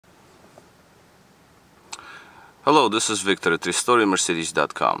Hello, this is Victor at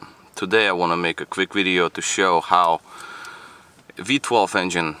RestoreMercedes.com. Today I want to make a quick video to show how V12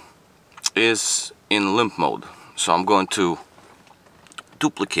 engine is in limp mode. So I'm going to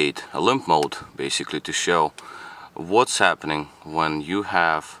duplicate a limp mode basically to show what's happening when you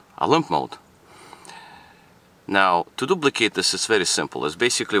have a limp mode. Now to duplicate this is very simple. It's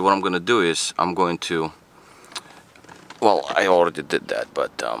basically what I'm going to do is I'm going to, well, I already did that,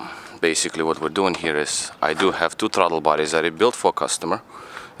 but basically what we're doing here is I do have two throttle bodies that I built for a customer.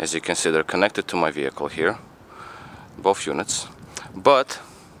 As you can see, they're connected to my vehicle here, both units, but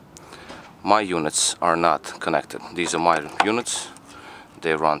my units are not connected. These are my units,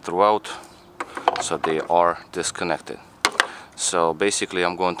 they run throughout, so they are disconnected. So basically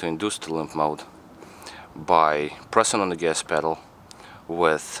I'm going to induce the limp mode by pressing on the gas pedal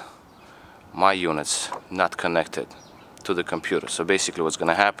with my units not connected to the computer. So basically what's going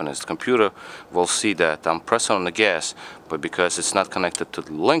to happen is the computer will see that I'm pressing on the gas, but because it's not connected to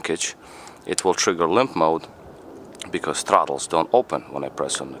the linkage, it will trigger limp mode because throttles don't open when I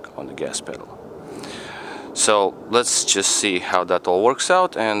press on the gas pedal. So let's just see how that all works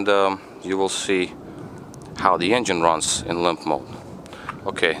out, and you will see how the engine runs in limp mode.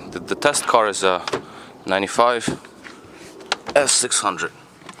 Okay, the test car is a 95 S600.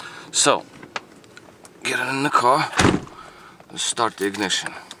 So get it in the car, start the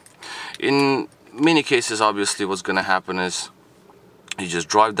ignition. In many cases, obviously what's going to happen is you just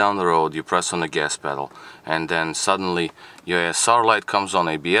drive down the road, you press on the gas pedal, and then suddenly your ASR light comes on,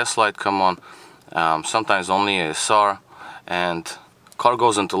 ABS light come on, sometimes only ASR, and car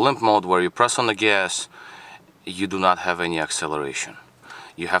goes into limp mode where you press on the gas, you do not have any acceleration.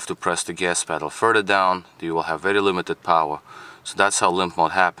 You have to press the gas pedal further down, you will have very limited power. So that's how limp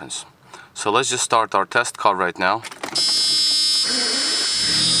mode happens. So let's just start our test car right now.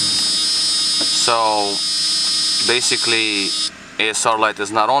 So basically ASR light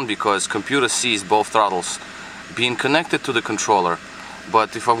is not on because computer sees both throttles being connected to the controller,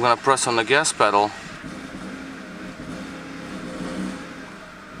 but if I'm gonna press on the gas pedal,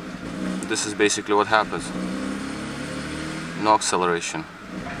 this is basically what happens. No acceleration.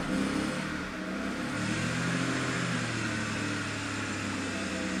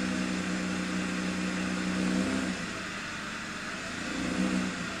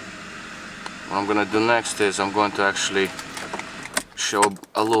 What I'm going to do next is I'm going to actually show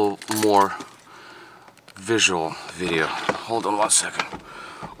a little more visual video. Hold on 1 second.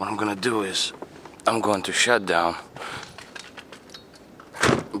 What I'm going to do is I'm going to shut down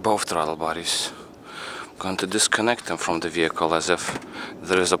both throttle bodies. I'm going to disconnect them from the vehicle as if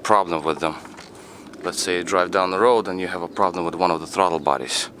there is a problem with them. Let's say you drive down the road and you have a problem with one of the throttle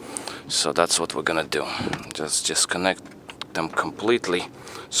bodies. So that's what we're going to do. Just disconnect them completely.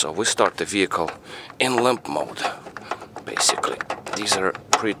 So we start the vehicle in limp mode, basically. These are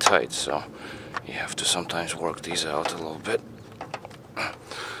pretty tight, so you have to sometimes work these out a little bit.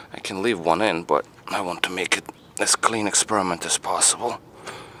 I can leave one in, but I want to make it as clean experiment as possible.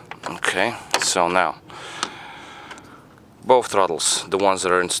 Okay, so now both throttles, the ones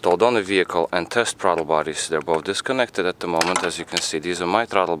that are installed on the vehicle and test throttle bodies, they're both disconnected at the moment. As you can see, these are my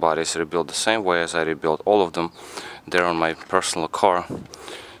throttle bodies rebuilt the same way as I rebuilt all of them. They're on my personal car.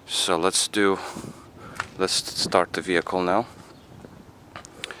 So let's start the vehicle now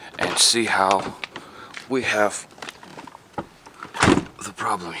and see how we have the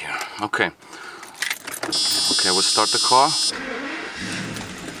problem here. Okay, we'll start the car.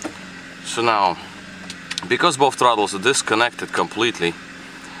 So now, because both throttles are disconnected completely,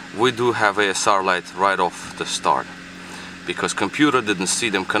 we do have ASR light right off the start. Because computer didn't see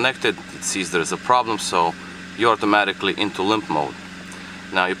them connected, it sees there's a problem, so you're automatically into limp mode.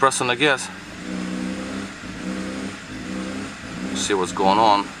 Now you press on the gas, see what's going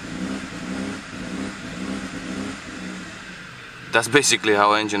on. That's basically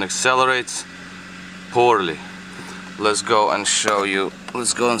how engine accelerates poorly. Let's go and show you,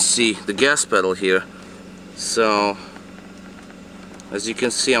 let's go and see the gas pedal here. So as you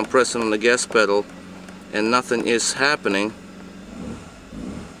can see, I'm pressing on the gas pedal and nothing is happening.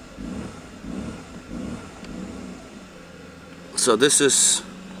 So this is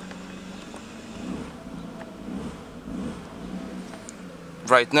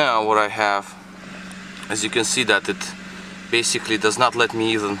right now what I have. As you can see that it basically does not let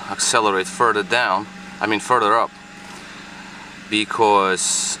me even accelerate further down, further up,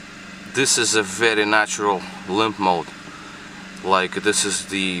 because this is a very natural limp mode. Like, this is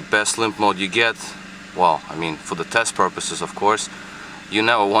the best limp mode you get. Well, for the test purposes, of course. You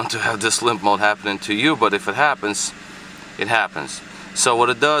never want to have this limp mode happening to you, but if it happens, it happens. So what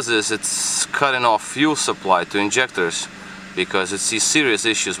it does is it's cutting off fuel supply to injectors because it sees serious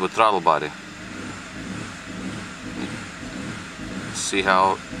issues with throttle body. See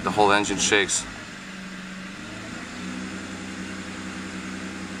how the whole engine shakes.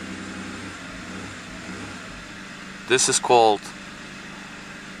 This is called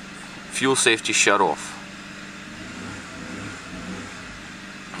fuel safety shutoff.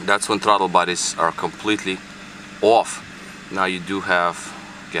 That's when throttle bodies are completely off. Now you do have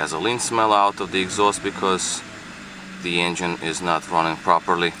gasoline smell out of the exhaust because the engine is not running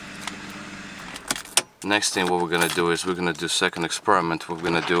properly. Next thing what we're gonna do is we're gonna do second experiment. We're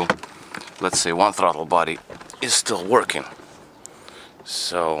gonna do, let's say one throttle body is still working.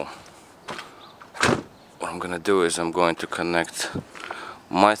 So what I'm gonna do is I'm going to connect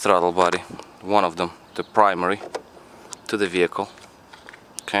my throttle body, one of them, the primary, to the vehicle.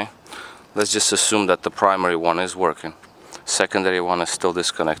 Okay, let's just assume that the primary one is working. Secondary one is still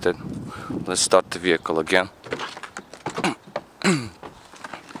disconnected. Let's start the vehicle again.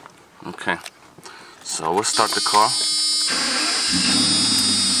 Okay, so we'll start the car.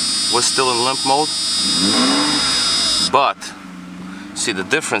 We're still in limp mode, but see the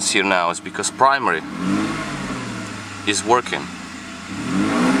difference here now is because primary is working.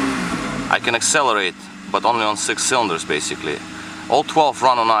 I can accelerate, but only on 6 cylinders basically. All 12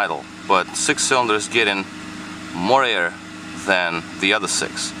 run on idle, but 6 cylinders get in more air than the other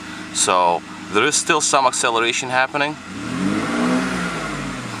 6. So there is still some acceleration happening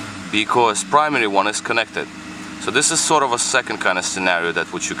because primary one is connected. So this is sort of a second kind of scenario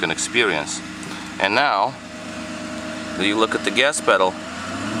that which you can experience. And now that you look at the gas pedal,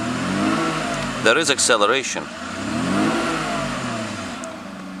 there is acceleration,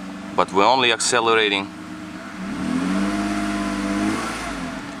 but we're only accelerating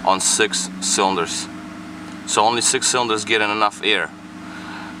on 6 cylinders. So only 6 cylinders get in enough air.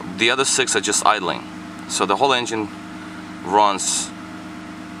 The other 6 are just idling. So the whole engine runs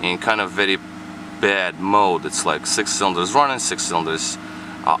in kind of very bad mode. It's like 6 cylinders running, 6 cylinders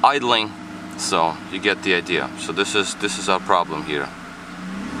idling. So you get the idea. So this is our problem here.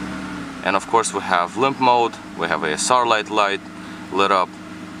 And of course we have limp mode, we have ASR light lit up.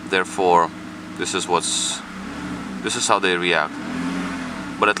 Therefore this is how they react.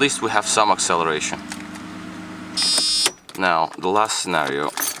 But at least we have some acceleration. Now the last scenario,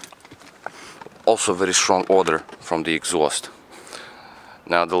 also very strong odor from the exhaust.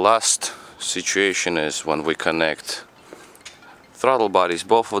 Now the last situation is when we connect throttle bodies,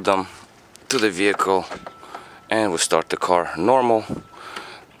 both of them, to the vehicle, and we start the car normal.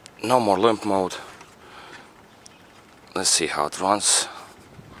 No more limp mode. Let's see how it runs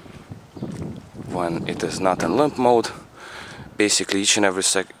when it is not in limp mode. Basically each and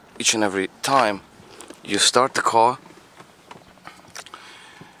every time you start the car,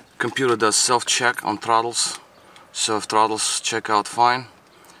 computer does self-check on throttles. So if throttles check out fine,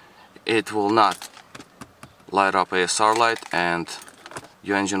 it will not light up ASR light and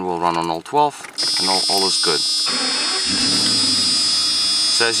your engine will run on all 12 and all is good.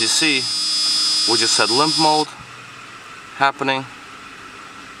 So as you see, we just had limp mode happening,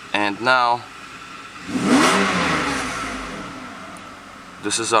 and now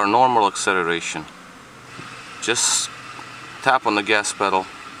this is our normal acceleration. Just tap on the gas pedal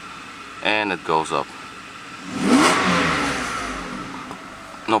and it goes up.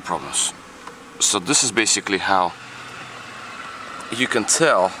 No problems. So this is basically how you can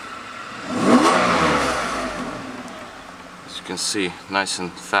tell. As you can see, nice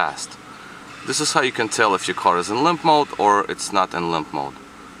and fast. This is how you can tell if your car is in limp mode or it's not in limp mode.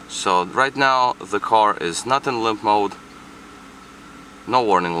 So right now the car is not in limp mode. No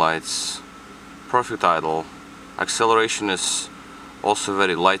warning lights, perfect idle, acceleration is also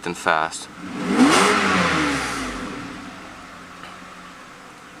very light and fast,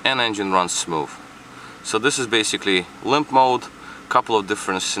 and engine runs smooth. So this is basically limp mode, couple of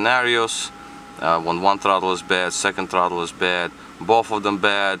different scenarios, when one throttle is bad, second throttle is bad, both of them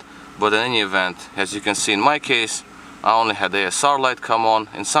bad, but in any event, as you can see in my case, I only had ASR light come on.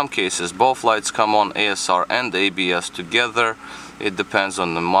 In some cases both lights come on, ASR and ABS together. It depends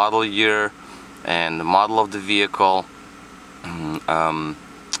on the model year and the model of the vehicle,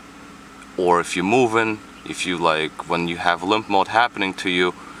 or if you're moving, if you like when you have limp mode happening to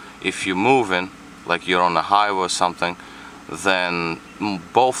you, if you're moving like you're on a highway or something, then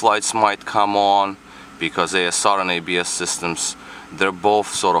both lights might come on because ASR and ABS systems, they're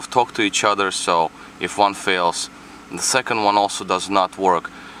both sort of talk to each other. So if one fails, the second one also does not work.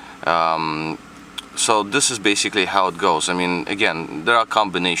 So this is basically how it goes. I mean, again, there are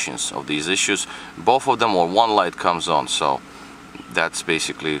combinations of these issues. Both of them or one light comes on. So that's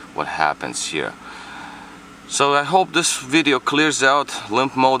basically what happens here. So I hope this video clears out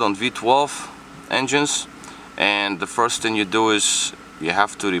limp mode on V12 engines. And the first thing you do is you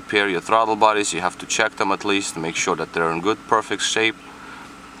have to repair your throttle bodies. You have to check them at least to make sure that they're in good, perfect shape,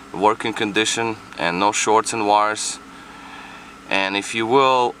 working condition, and no shorts and wires. And if you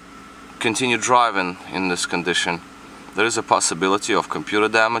will continue driving in this condition, there is a possibility of computer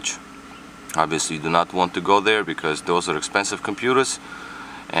damage. Obviously you do not want to go there because those are expensive computers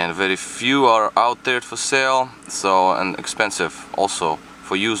and very few are out there for sale, and expensive also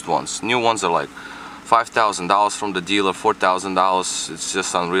for used ones. New ones are like $5,000 from the dealer, $4,000. It's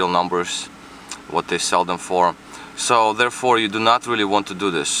just unreal numbers what they sell them for. So therefore you do not really want to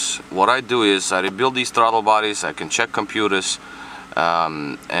do this. What I do is I rebuild these throttle bodies. I can check computers,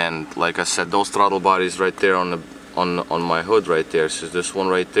 and like I said, those throttle bodies right there on my hood right there. So this one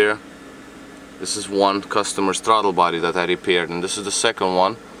right there. This is one customer's throttle body that I repaired, and this is the second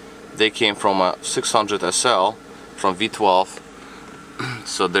one. They came from a 600 SL from V12.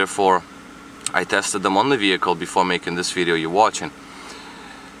 So therefore I tested them on the vehicle before making this video you're watching.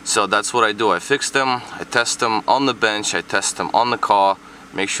 So that's what I do. I fix them, I test them on the bench, I test them on the car,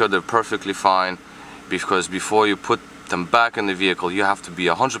 make sure they're perfectly fine, because before you put them back in the vehicle you have to be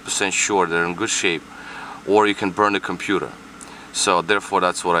 100% sure they're in good shape, or you can burn the computer. So therefore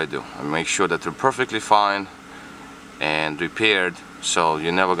that's what I do. I make sure that they're perfectly fine and repaired, so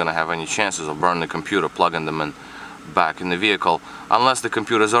you're never gonna have any chances of burning the computer plugging them in back in the vehicle, unless the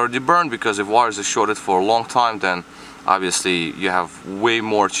computer is already burned, because if wires are shorted for a long time, then obviously you have way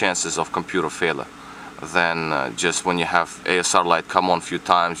more chances of computer failure than just when you have ASR light come on a few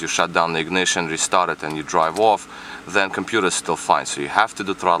times, you shut down the ignition, restart it, and you drive off, then computer is still fine. So you have to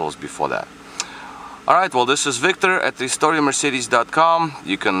do throttles before that. Alright, well, this is Victor at historiamercedes.com.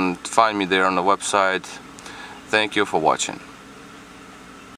 You can find me there on the website. Thank you for watching.